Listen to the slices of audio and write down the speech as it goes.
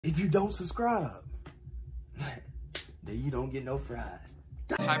If you don't subscribe, then you don't get no fries.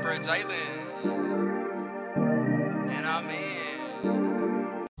 Hyper Jalen. And I'm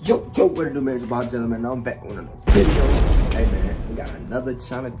in. Yo, what it do, man? It's about gentlemen. I'm back with another video. Hey, man, we got another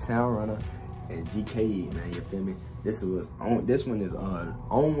Chinatownrunner and GK, man. You feel me? This one is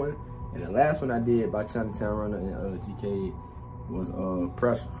on one, and the last one I did about Chinatownrunner and GK was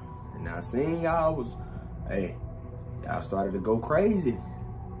pressure. And now seeing y'all was, hey, y'all started to go crazy.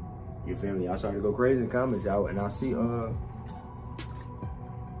 You feel me? Y'all started to go crazy in the comments, y'all. And I see on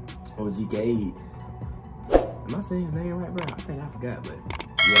GK. Am I saying his name right, bro? I think I forgot, but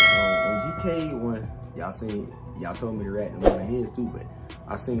yeah, on GK one, y'all told me to react to one of his too, but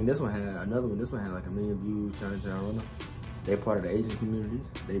I seen this one had another one. This one had like 1 million views. Chinatownrunner. They part of the Asian communities.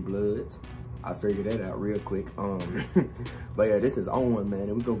 They bloods. I figured that out real quick. But yeah, this is on one, man,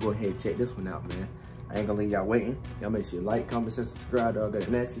 and we gonna go ahead and check this one out, man. I ain't gonna leave y'all waiting. Y'all make sure you like, comment, share, subscribe to all that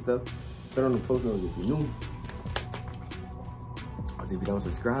nasty stuff. Turn on the post notifications if you're new. Cause if you don't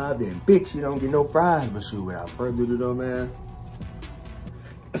subscribe, then bitch, you don't get no fries. But shoot, without further ado though, man,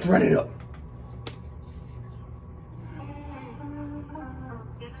 let's run it up.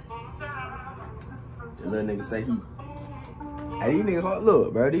 The little nigga say he, hey, these niggas,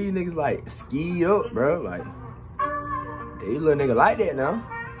 look, bro, these niggas like skied up, bro. Like, these little nigga like that now.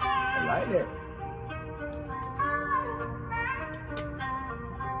 They like that.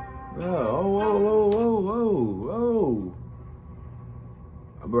 Bro, whoa.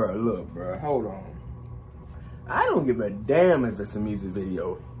 Bro, look, bro, hold on. I don't give a damn if it's a music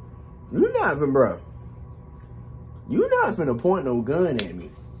video. You not finna point no gun at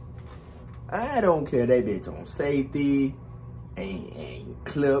me. I don't care that bitch on safety, ain't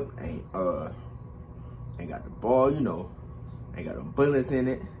clip, ain't got the ball, you know, ain't got no bullets in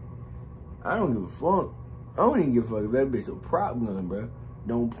it. I don't give a fuck. I don't even give a fuck if that bitch a prop gun, bro.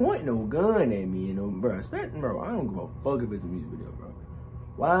 Don't point no gun at me, you know, bro. Bro, I don't give a fuck if it's a music video, bro.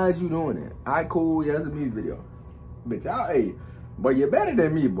 Why is you doing that? I cool, yeah, it's a music video. Bitch, hey, boy, you're better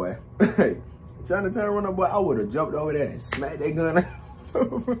than me, boy. Hey, Chinatownrunner, boy, I would have jumped over there and smacked that gun out.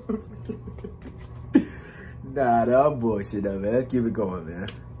 Nah, that bullshit though, man. Let's keep it going, man.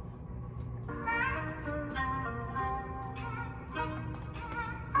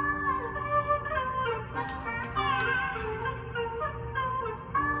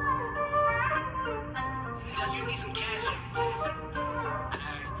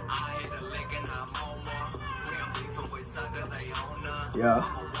 Yeah.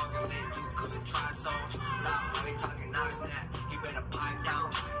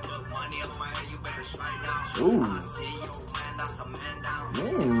 Ooh.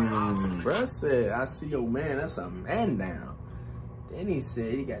 Bruh said, I see your man, that's a man down. Then he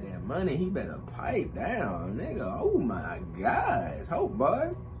said he got that money, he better pipe down, nigga. Oh my gosh. Hope,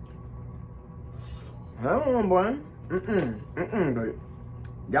 boy. Hold on, boy.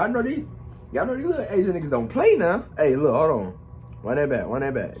 Y'all know these little Asian niggas don't play now. Hey, look, hold on. Run that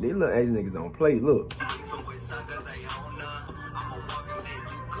back. These little Asian niggas don't play, look.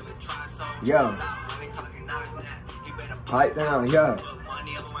 Yo. Pipe down, yo.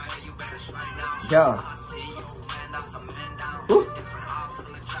 Yo. Ooh.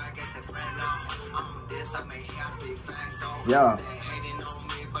 Yo.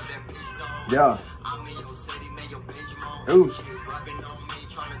 Yo. Ooh.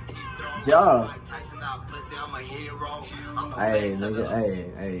 Yo. Hey, nigga,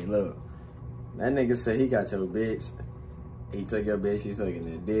 hey, look. That nigga said he got your bitch. He took your bitch, he sucking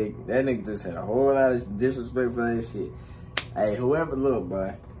that dick. That nigga just had a whole lot of disrespect for that shit. Hey, whoever, look,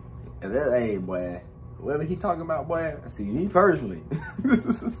 boy. Hey, boy. Whoever he talking about, boy, see, me personally.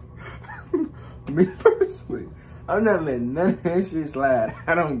 Me personally. I'm not letting none of that shit slide.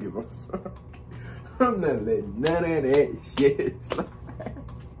 I don't give a fuck. I'm not letting none of that shit slide.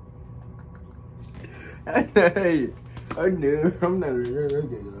 Hey, I'm not I'm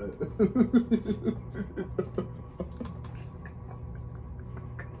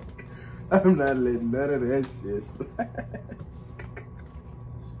not letting none of that shit slide.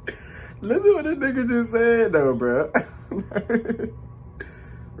 Listen what this nigga just said though, bro.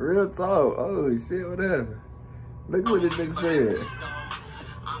 Real talk. Oh shit, whatever. Look what this nigga said.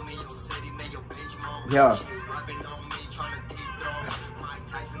 Yeah.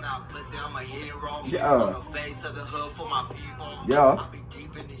 Yeah. Yeah.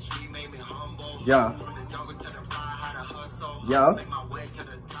 Yeah. Yeah.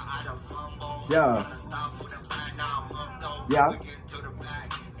 Yeah. Yeah.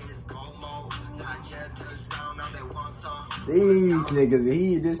 These niggas,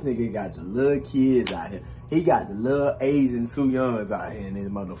 this nigga got the little kids out here. He got the little Asian Su Youngs out here in this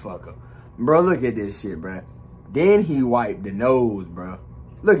motherfucker. Bro, look at this shit, bro. Then he wiped the nose, bro.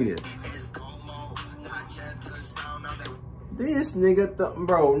 Look at this. This nigga,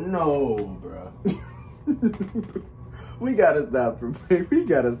 bro, no, bro. We gotta stop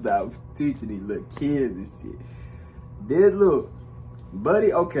teaching these little kids this shit. This look,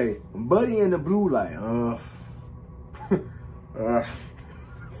 Buddy, okay, Buddy in the blue light,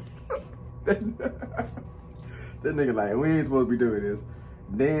 that nigga like, we ain't supposed to be doing this.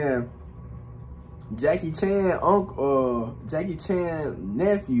 Then Jackie Chan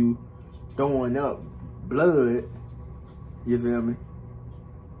nephew throwing up blood. You feel me?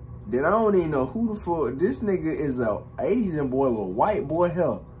 Then I don't even know who the fuck. This nigga is a Asian boy with white boy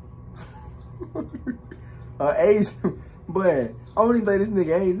hair. Asian boy. I don't even think this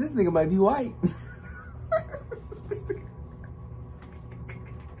nigga Asian. This nigga might be white.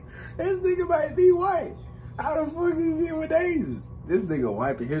 This nigga might be white. How the fuck he get with Asians? This nigga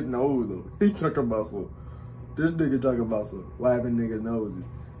wiping his nose though. He talking about some. This nigga talking about some wiping niggas' noses.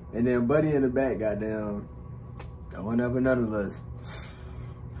 And then Buddy in the back got down. Throwing up another list.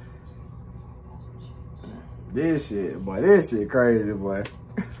 This shit, boy. This shit crazy, boy.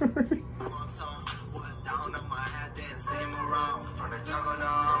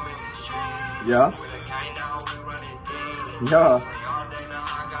 Yeah. Yeah.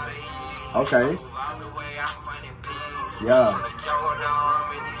 Okay. Yeah.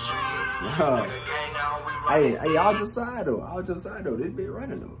 Yeah. Hey, y'all just side though. This bitch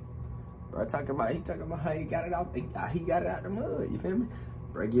running though. Bro, he talking about how he got it out. He got it out the mud. You feel me?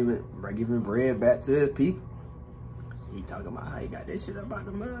 Bro, giving bread back to his people. He talking about how he got that shit up out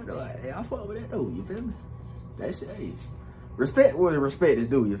the mud. Though. Like, hey, I fuck with that though. You feel me? That shit. Hey, respect where respect is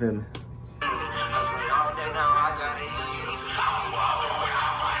due. You feel me?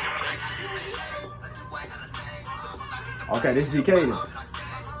 Okay, this is Kade.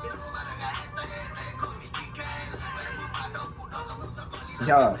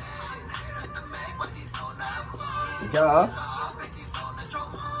 Yeah. Yeah.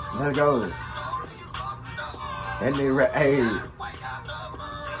 Let's go. That nigga,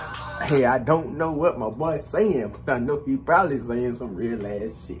 hey, I don't know what my boy's saying, but I know he probably saying some real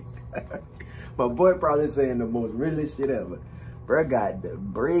ass shit. My boy probably saying the most realest shit ever. Bro got the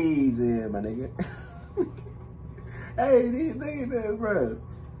braids in, my nigga. Hey, these niggas, bro.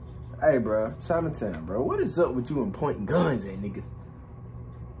 Hey, bro, Chinatown, bro. What is up with you and pointing guns at niggas?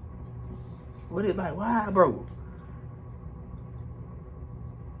 What is like, why, bro?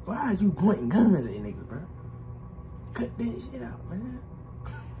 Why are you pointing guns at niggas, bro? Cut that shit out, man.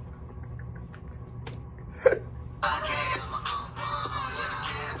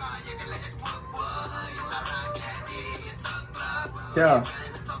 Yeah.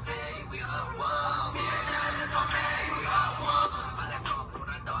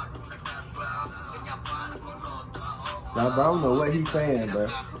 Nah, bro, I don't know what he's saying, bro.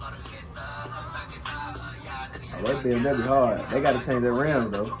 Oh, that be hard. They gotta change their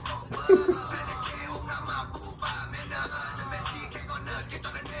rounds though.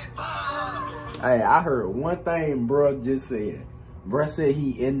 Hey, I heard one thing bro just said. Bro said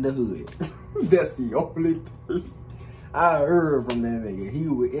he in the hood. That's the only thing I heard from that nigga. He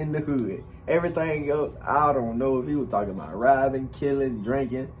was in the hood. Everything else, I don't know if he was talking about robbing, killing,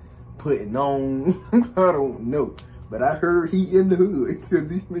 drinking, putting on. I don't know. But I heard he in the hood. Because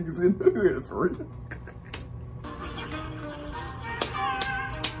these niggas in the hood for real.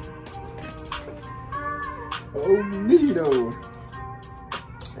 Oh, Nito.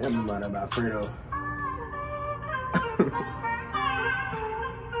 I'm about about Fredo.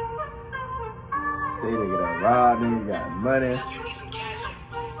 They nigga that robbed, nigga got money.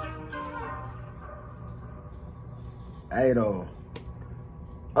 Hey though.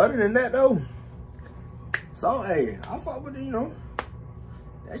 Other than that though, so hey, I fuck with it, you know.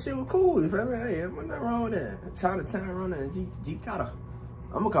 That shit was cool, you feel me? Hey, there's nothing wrong with that. Chinatownrunner and G Kade.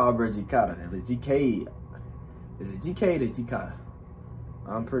 I'm gonna call bro G Kade. If it's GK, is it GK or G Kade?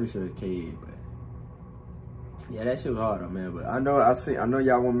 I'm pretty sure it's Kade, but yeah, that shit was hard though, man. But I know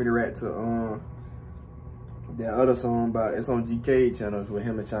y'all want me to rap to that other song about, it's on GK channels with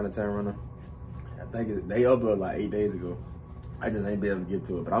him and Chinatownrunner. I think they uploaded like 8 days ago. I just ain't been able to get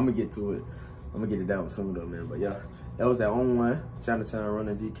to it, but I'm gonna get to it. I'm gonna get it down soon though, man. But yeah, that was that on one,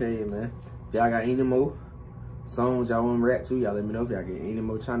 Chinatownrunner GK, man. If y'all got any more songs y'all want to rap to, y'all let me know. If y'all get any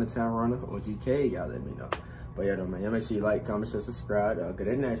more Chinatownrunner or GK, y'all let me know. But yeah, though, man, y'all make sure you like, comment, share, subscribe, get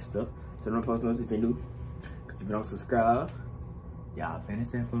that nasty stuff. Turn on post notifications if you're new. Cause if you don't subscribe, y'all finish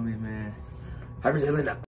that for me, man. Happy Jalen out.